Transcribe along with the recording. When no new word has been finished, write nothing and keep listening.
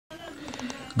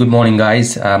Good morning,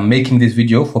 guys. I'm making this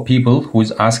video for people who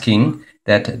is asking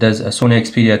that does a Sony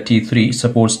Xperia T3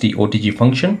 supports the OTG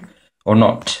function or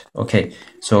not. Okay,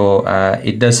 so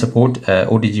it does support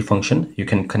OTG function. You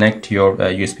can connect your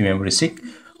USB memory stick.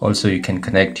 Also, you can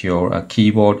connect your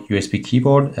keyboard, USB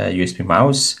keyboard, USB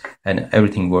mouse, and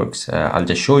everything works. I'll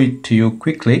just show it to you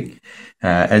quickly.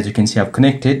 As you can see, I've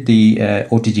connected the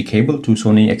OTG cable to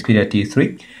Sony Xperia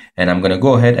T3, and I'm going to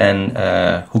go ahead and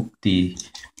hook the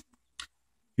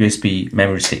USB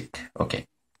memory stick. Okay,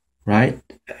 right,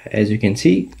 as you can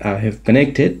see, I have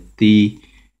connected the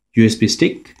USB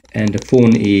stick and the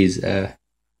phone is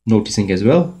noticing as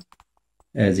well.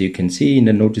 As you can see in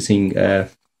the noticing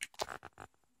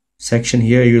section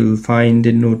here, you'll find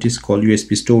a notice called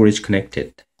USB storage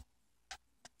connected.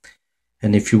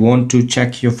 And if you want to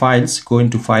check your files, go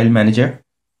into file manager.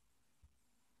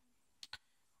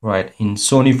 Right, in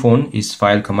Sony phone is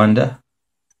file commander.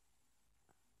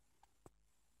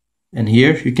 And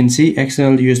here you can see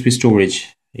external USB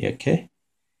storage. Okay,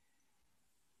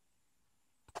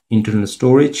 internal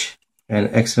storage and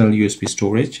external USB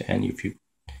storage, and if you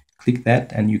click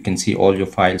that, and you can see all your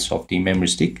files of the memory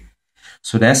stick.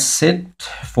 So that's it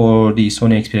for the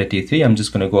Sony Xperia T3. I'm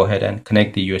just going to go ahead and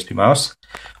connect the USB mouse.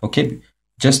 Okay,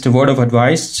 just a word of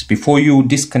advice: before you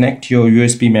disconnect your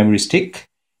USB memory stick,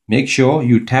 make sure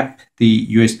you tap the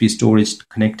USB storage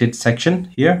connected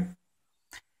section here,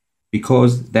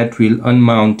 because that will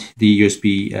unmount the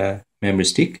USB memory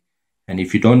stick, and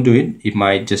if you don't do it, it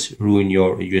might just ruin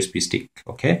your USB stick.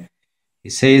 Okay,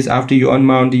 it says after you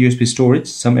unmount the USB storage,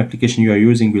 some application you are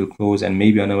using will close and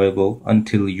may be unavailable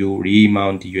until you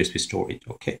remount the USB storage.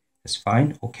 Okay, that's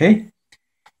fine. Okay,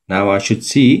 now I should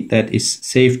see that it's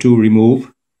safe to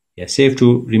remove. Yeah, safe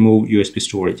to remove USB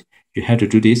storage. You have to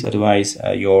do this, otherwise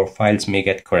your files may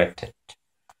get corrupted.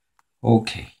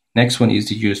 Okay, next one is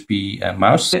the USB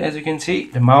mouse. As you can see,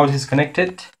 the mouse is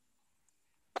connected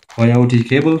via OTG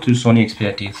cable to Sony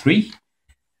Xperia T3,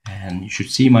 and you should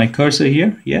see my cursor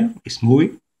here. Yeah, it's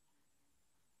moving.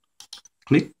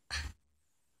 Click.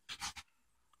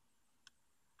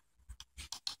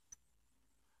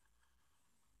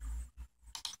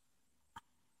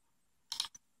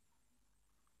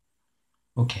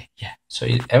 Okay, yeah, so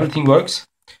everything works.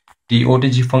 The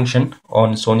OTG function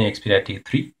on Sony Xperia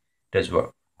T3 does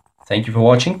work. Thank you for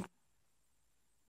watching.